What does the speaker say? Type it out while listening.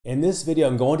In this video,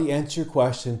 I'm going to answer your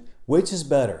question, which is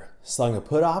better, selling a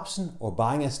put option or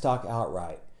buying a stock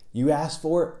outright? You asked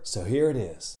for it, so here it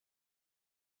is.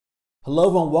 Hello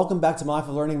everyone, welcome back to My Life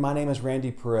of Learning. My name is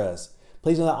Randy Perez.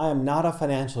 Please know that I am not a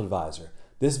financial advisor.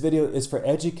 This video is for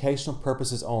educational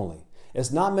purposes only.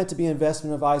 It's not meant to be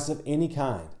investment advice of any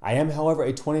kind. I am, however,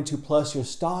 a 22+ year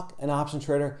stock and option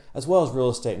trader as well as real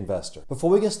estate investor.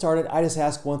 Before we get started, I just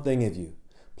ask one thing of you.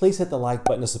 Please hit the like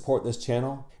button to support this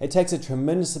channel. It takes a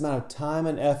tremendous amount of time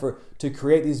and effort to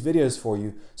create these videos for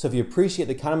you, so if you appreciate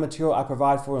the kind of material I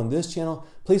provide for you on this channel,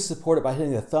 please support it by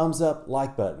hitting the thumbs up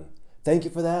like button. Thank you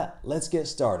for that. Let's get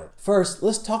started. First,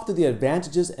 let's talk through the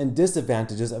advantages and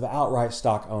disadvantages of outright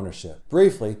stock ownership.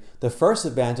 Briefly, the first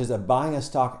advantage of buying a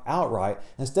stock outright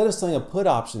instead of selling a put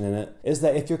option in it is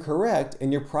that if you're correct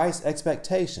in your price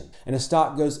expectation and a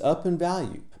stock goes up in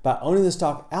value, by owning the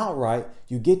stock outright,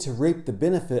 you get to reap the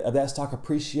benefit of that stock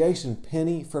appreciation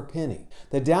penny for penny.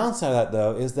 The downside of that,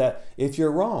 though, is that if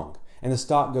you're wrong and the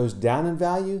stock goes down in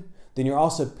value, then you're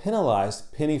also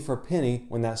penalized penny for penny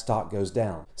when that stock goes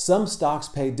down. Some stocks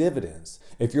pay dividends.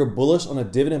 If you're bullish on a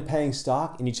dividend-paying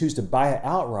stock and you choose to buy it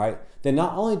outright, then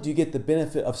not only do you get the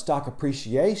benefit of stock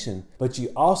appreciation, but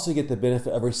you also get the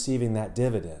benefit of receiving that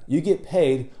dividend. You get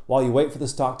paid while you wait for the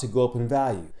stock to go up in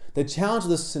value. The challenge of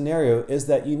this scenario is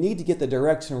that you need to get the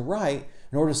direction right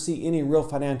in order to see any real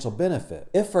financial benefit.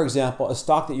 If, for example, a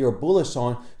stock that you're bullish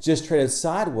on just traded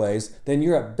sideways, then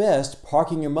you're at best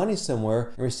parking your money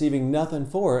somewhere and receiving nothing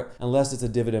for it unless it's a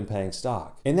dividend-paying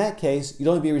stock. In that case, you'd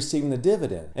only be receiving the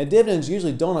dividend. And dividends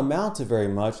usually don't amount to very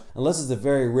much unless it's a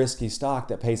very risky stock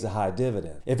that pays a high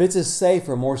dividend. If it's a safe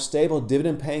or more stable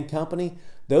dividend-paying company,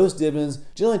 those dividends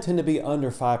generally tend to be under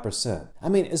 5%. I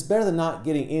mean, it's better than not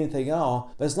getting anything at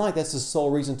all, but it's not like that's the sole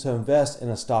reason to invest in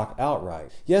a stock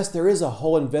outright. Yes, there is a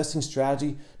whole investing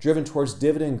strategy driven towards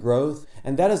dividend growth,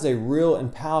 and that is a real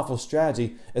and powerful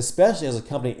strategy, especially as a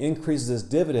company increases its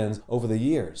dividends over the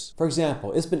years. For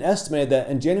example, it's been estimated that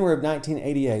in January of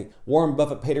 1988, Warren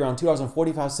Buffett paid around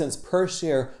 $2.45 per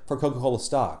share for Coca-Cola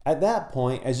stock. At that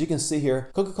point, as you can see here,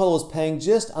 Coca-Cola was paying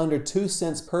just under 2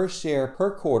 cents per share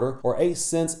per quarter, or 8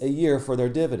 cents a year for their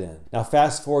dividend. Now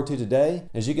fast forward to today,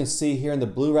 as you can see here in the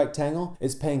blue rectangle,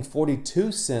 it's paying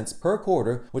 42 cents per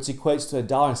quarter, which equates to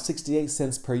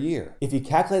 $1.68 per year. If you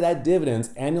calculate that dividend's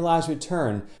annualized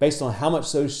return based on how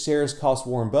much those shares cost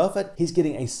Warren Buffett, he's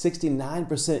getting a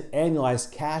 69%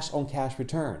 annualized cash-on-cash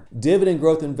return. Dividend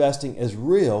growth investing is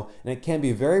real and it can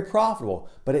be very profitable,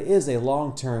 but it is a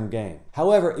long-term game.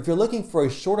 However, if you're looking for a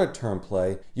shorter-term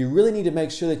play, you really need to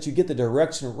make sure that you get the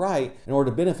direction right in order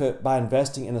to benefit by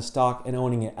investing in a stock and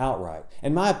owning it outright.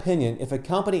 In my opinion, if a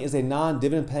company is a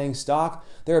non-dividend paying stock,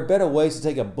 there are better ways to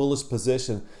take a bullish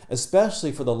position,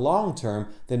 especially for the long term,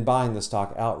 than buying the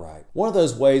stock outright. One of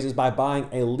those ways is by buying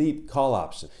a leap call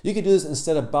option. You could do this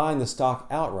instead of buying the stock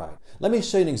outright. Let me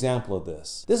show you an example of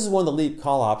this. This is one of the leap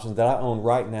call options that I own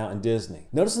right now in Disney.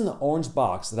 Notice in the orange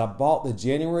box that I bought the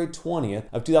January 20th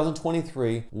of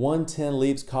 2023 110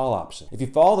 leaps call option. If you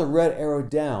follow the red arrow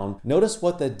down, notice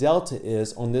what the delta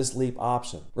is on this leap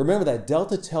option. Remember that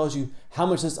delta tells you how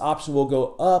much this option will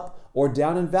go up or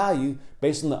down in value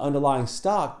based on the underlying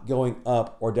stock going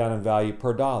up or down in value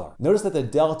per dollar. Notice that the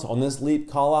delta on this leap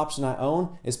call option I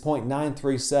own is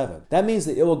 0.937. That means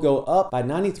that it will go up by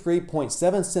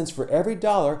 93.7 cents for every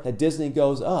dollar that Disney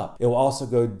goes up. It will also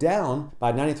go down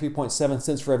by 93.7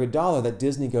 cents for every dollar that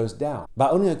Disney goes down. By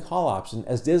owning a call option,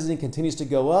 as Disney continues to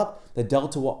go up, the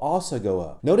delta will also go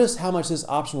up. Notice how much this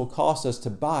option will cost us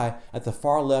to buy at the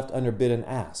far left under bid and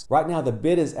ask. Right now the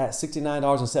bid is at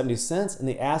 $69.70 and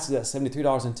the ask is at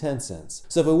 $73.10.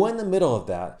 So if we went in the middle of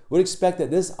that, we'd expect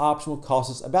that this option will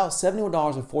cost us about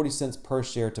 $71.40 per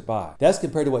share to buy. That's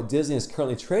compared to what Disney is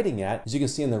currently trading at, as you can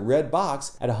see in the red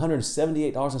box, at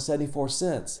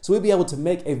 $178.74. So we'd be able to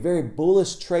make a very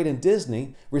bullish trade in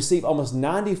Disney, receive almost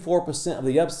 94% of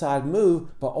the upside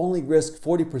move, but only risk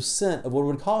 40% of what it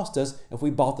would cost us if we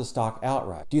bought the stock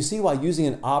outright. Do you see why using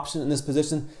an option in this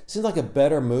position seems like a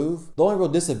better move? The only real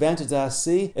disadvantage that I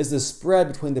see is the spread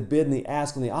between the bid and the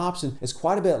ask on the option is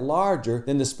quite a bit larger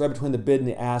than the spread between the bid and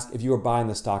the ask if you were buying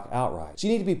the stock outright. So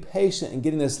you need to be patient in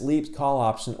getting this leap call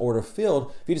option order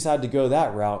filled if you decide to go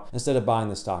that route instead of buying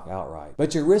the stock outright.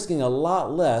 But you're risking a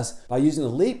lot less by using the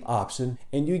leap option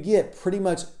and you get pretty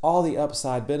much all the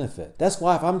upside benefit. That's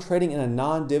why if I'm trading in a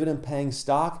non-dividend paying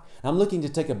stock and I'm looking to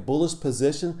take a bullish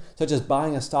position, such as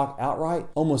buying a stock outright,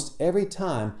 almost every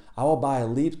time I will buy a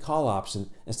leap call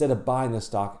option instead of buying the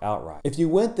stock outright. If you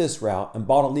went this route and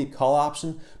bought a leap call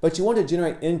option, but you want to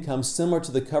generate income similar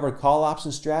to the covered call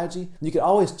option strategy, you could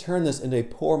always turn this into a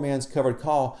poor man's covered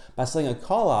call by selling a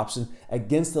call option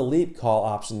against the leap call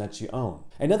option that you own.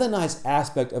 Another nice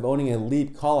aspect of owning a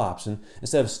leap call option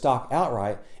instead of stock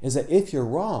outright is that if you're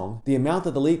wrong, the amount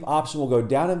that the leap option will go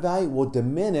down in value will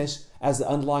diminish as the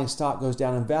underlying stock goes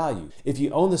down in value. If you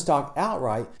own the stock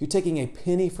outright, you're taking a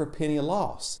penny for penny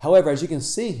loss. However, as you can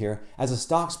see here, as the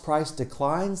stock's price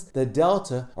declines, the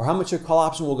delta, or how much your call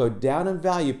option will go down in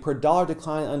value per dollar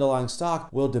decline in underlying stock,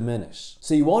 will diminish.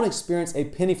 So you won't experience a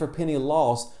penny for penny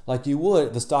loss like you would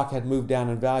if the stock had moved down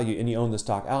in value and you own the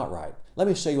stock outright. Let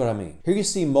me show you what I mean. Here you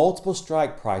see multiple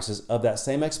strike prices of that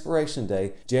same expiration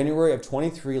day, January of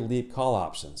 23 leap call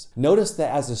options. Notice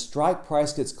that as the strike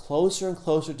price gets closer and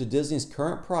closer to Disney's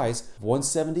current price of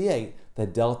 $178, the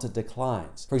delta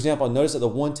declines. For example, notice that the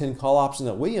 110 call option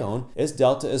that we own, its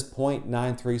delta is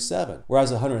 0.937,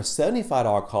 whereas a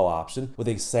 $175 call option with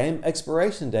the same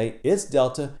expiration date, its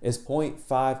delta is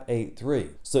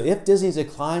 0.583. So if Disney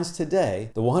declines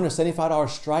today, the $175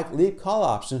 strike leap call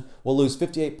option will lose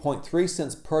 58.3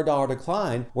 cents per dollar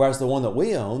decline, whereas the one that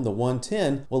we own, the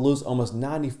 110, will lose almost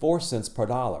 94 cents per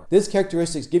dollar. This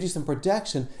characteristic gives you some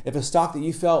protection if a stock that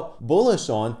you felt bullish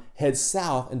on heads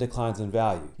south and declines in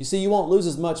value. You see, you won't lose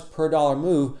as much per dollar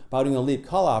move by owning a leap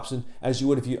call option as you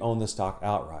would if you own the stock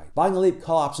outright. Buying a leap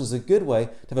call option is a good way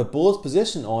to have a bullish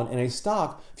position on in a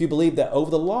stock if you believe that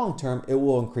over the long term it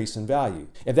will increase in value.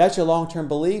 If that's your long-term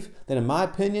belief, then in my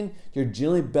opinion, you're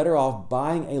generally better off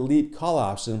buying a leap call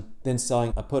option than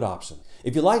selling a put option.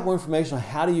 If you'd like more information on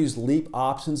how to use leap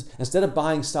options instead of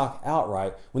buying stock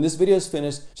outright, when this video is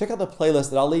finished, check out the playlist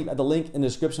that I'll leave at the link in the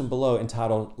description below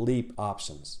entitled Leap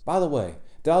Options. By the way,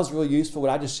 if that was really useful,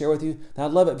 what I just shared with you, then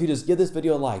I'd love it if you just give this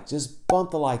video a like. Just bump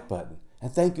the like button.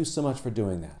 And thank you so much for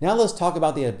doing that. Now let's talk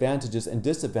about the advantages and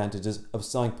disadvantages of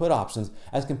selling put options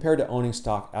as compared to owning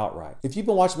stock outright. If you've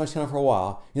been watching my channel for a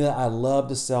while, you know that I love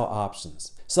to sell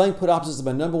options. Selling put options is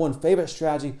my #1 favorite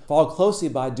strategy, followed closely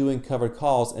by doing covered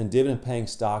calls and dividend-paying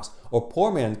stocks or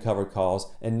poor man covered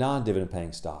calls and non-dividend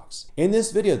paying stocks. In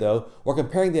this video though, we're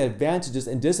comparing the advantages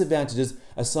and disadvantages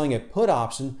of selling a put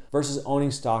option versus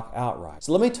owning stock outright.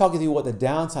 So let me talk with you what the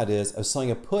downside is of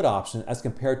selling a put option as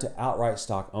compared to outright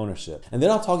stock ownership. And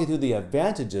then I'll talk you through the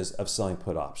advantages of selling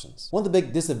put options. One of the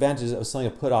big disadvantages of selling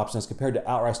a put option as compared to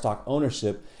outright stock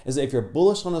ownership is that if you're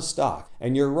bullish on a stock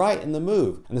and you're right in the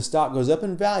move and the stock goes up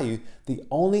in value, the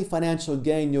only financial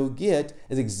gain you'll get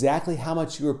is exactly how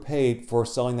much you were paid for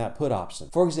selling that put option.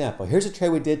 For example, here's a trade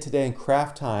we did today in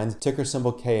Kraft Heinz, ticker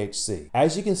symbol KHC.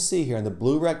 As you can see here in the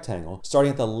blue rectangle,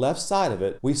 starting at the left side of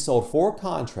it, we sold 4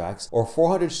 contracts or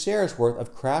 400 shares worth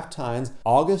of Kraft Heinz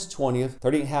August 20th,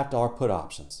 $30.50 put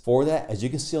options. For that, as you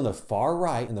can see on the far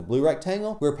right in the blue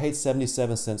rectangle, we were paid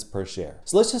 77 cents per share.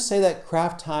 So let's just say that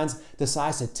Kraft Heinz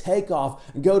decides to take off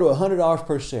and go to $100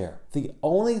 per share. The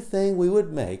only thing we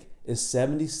would make is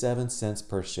 77 cents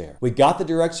per share. We got the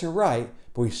direction right,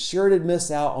 but we sure did miss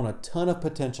out on a ton of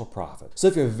potential profit. So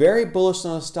if you're very bullish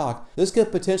on a stock, this could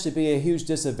potentially be a huge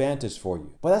disadvantage for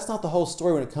you. But that's not the whole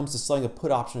story when it comes to selling a put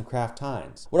option in Kraft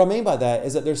Heinz. What I mean by that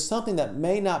is that there's something that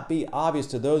may not be obvious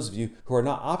to those of you who are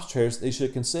not option traders that you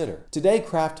should consider. Today,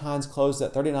 Kraft Heinz closed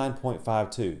at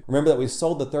 39.52. Remember that we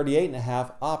sold the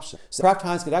 38.5 option. So Kraft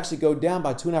Heinz could actually go down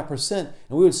by 2.5%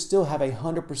 and we would still have a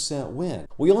 100% win.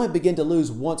 We only begin to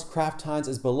lose once Kraft Heinz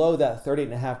is below that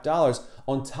 $38.5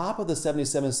 on top of the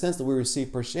 77 cents that we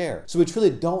receive per share. So we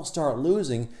truly don't start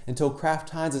losing until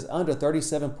Kraft Heinz is under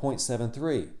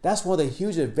 37.73. That's one of the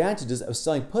huge advantages of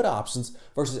selling put options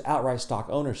versus outright stock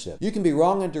ownership. You can be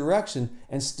wrong in direction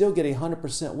and still get a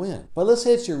 100% win. But let's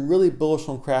say that you're really bullish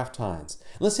on Kraft Heinz.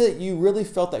 Let's say that you really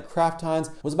felt that Kraft Heinz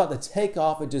was about to take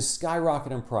off and just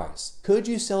skyrocket in price. Could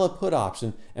you sell a put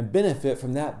option and benefit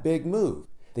from that big move?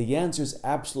 The answer is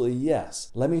absolutely yes.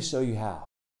 Let me show you how.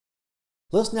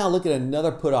 Let's now look at another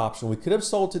put option we could have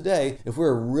sold today if we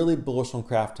were really bullish on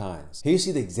Kraft Heinz. Here you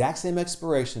see the exact same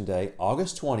expiration day,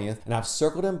 August 20th, and I've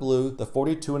circled in blue the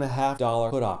 $42.50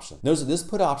 put option. Notice that this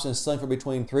put option is selling for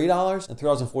between $3 and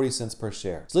 $3.40 per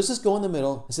share. So let's just go in the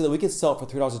middle and say that we could sell it for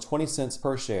 $3.20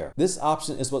 per share. This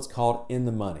option is what's called in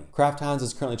the money. Kraft Heinz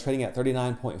is currently trading at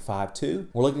 39.52.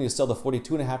 We're looking to sell the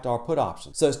 $42.50 put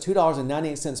option. So it's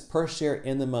 $2.98 per share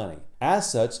in the money.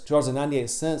 As such,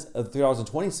 $2.98 of the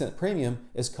 $3.20 premium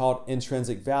is called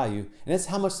intrinsic value, and it's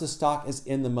how much the stock is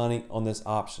in the money on this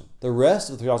option. The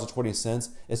rest of the $3.20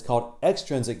 is called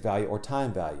extrinsic value or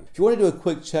time value. If you want to do a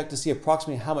quick check to see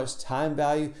approximately how much time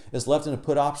value is left in a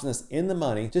put option that's in the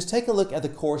money, just take a look at the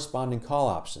corresponding call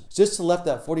option. Just to the left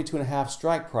of that 42.5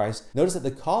 strike price, notice that the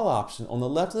call option on the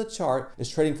left of the chart is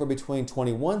trading for between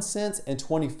 21 cents and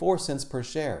 24 cents per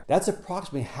share. That's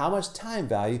approximately how much time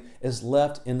value is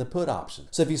left in the put option.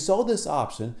 So if you sold this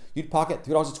option, you'd pocket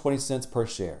 $3.20 per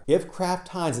share. If Kraft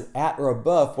Heinz is at or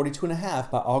above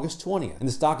 42.5 by August 20th, and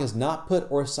the stock is not put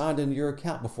or assigned into your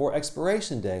account before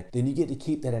expiration day, then you get to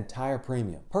keep that entire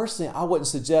premium. Personally, I wouldn't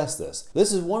suggest this.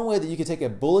 This is one way that you can take a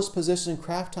bullish position in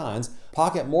Kraft Heinz,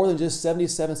 pocket more than just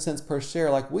 77 cents per share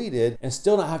like we did, and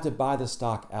still not have to buy the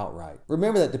stock outright.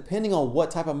 Remember that depending on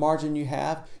what type of margin you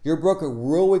have, your broker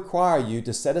will require you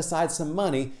to set aside some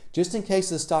money just in case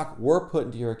the stock were put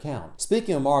into your account.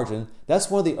 Speaking of margin, that's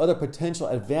one of the other potential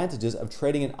advantages of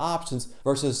trading in options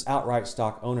versus outright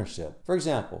stock ownership. For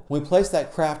example, when we placed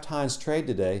that Kraft Heinz trade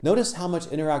today, notice how much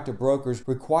Interactive Brokers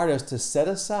required us to set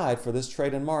aside for this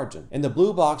trade in margin. In the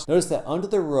blue box, notice that under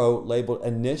the row labeled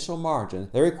initial margin,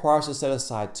 they require us to set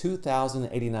aside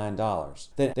 $2,089.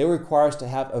 Then they require us to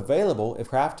have available, if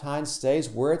Kraft Heinz stays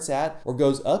where it's at or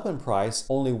goes up in price,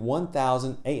 only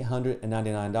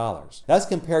 $1,899. That's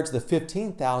compared to the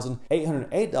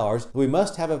 $15,808 that we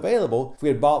must have available if we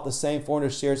had bought the same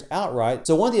 400 shares outright.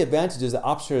 So one of the advantages that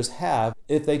option traders have,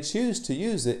 if they choose to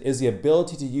use it, is the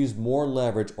ability to use more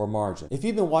leverage or margin. If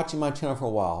you've been watching my channel for a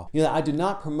while, you know that I do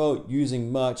not promote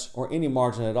using much or any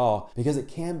margin at all because it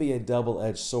can be a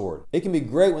double-edged sword. It can be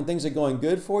great when things are going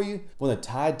good for you. When the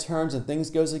tide turns and things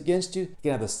goes against you, it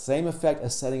can have the same effect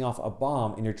as setting off a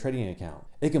bomb in your trading account.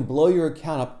 It can blow your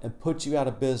account up and put you out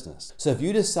of business. So if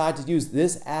you decide to use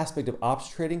this aspect of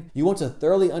option trading, you want to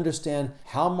thoroughly understand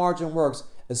how margin works,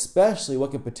 especially what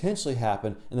can potentially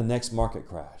happen in the next market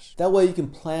crash. That way you can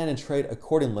plan and trade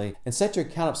accordingly and set your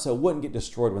account up so it wouldn't get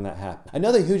destroyed when that happens.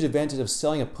 Another huge advantage of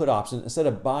selling a put option instead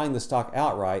of buying the stock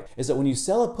outright is that when you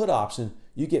sell a put option,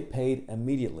 you get paid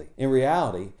immediately. In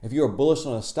reality, if you are bullish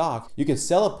on a stock, you can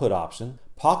sell a put option,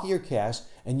 pocket your cash,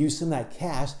 and use some of that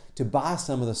cash to buy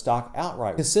some of the stock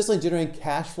outright. Consistently generating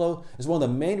cash flow is one of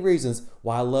the main reasons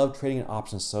why I love trading in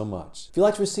options so much. If you'd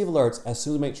like to receive alerts as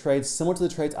soon as we make trades similar to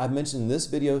the trades I've mentioned in this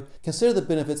video, consider the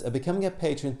benefits of becoming a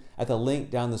patron at the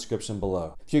link down in the description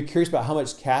below. If you're curious about how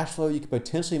much cash flow you could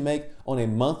potentially make on a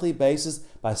monthly basis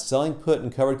by selling put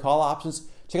and covered call options,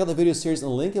 check out the video series in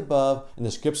the link above and the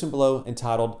description below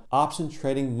entitled Option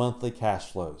Trading Monthly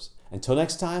Cash Flows. Until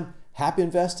next time, happy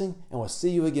investing, and we'll see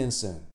you again soon.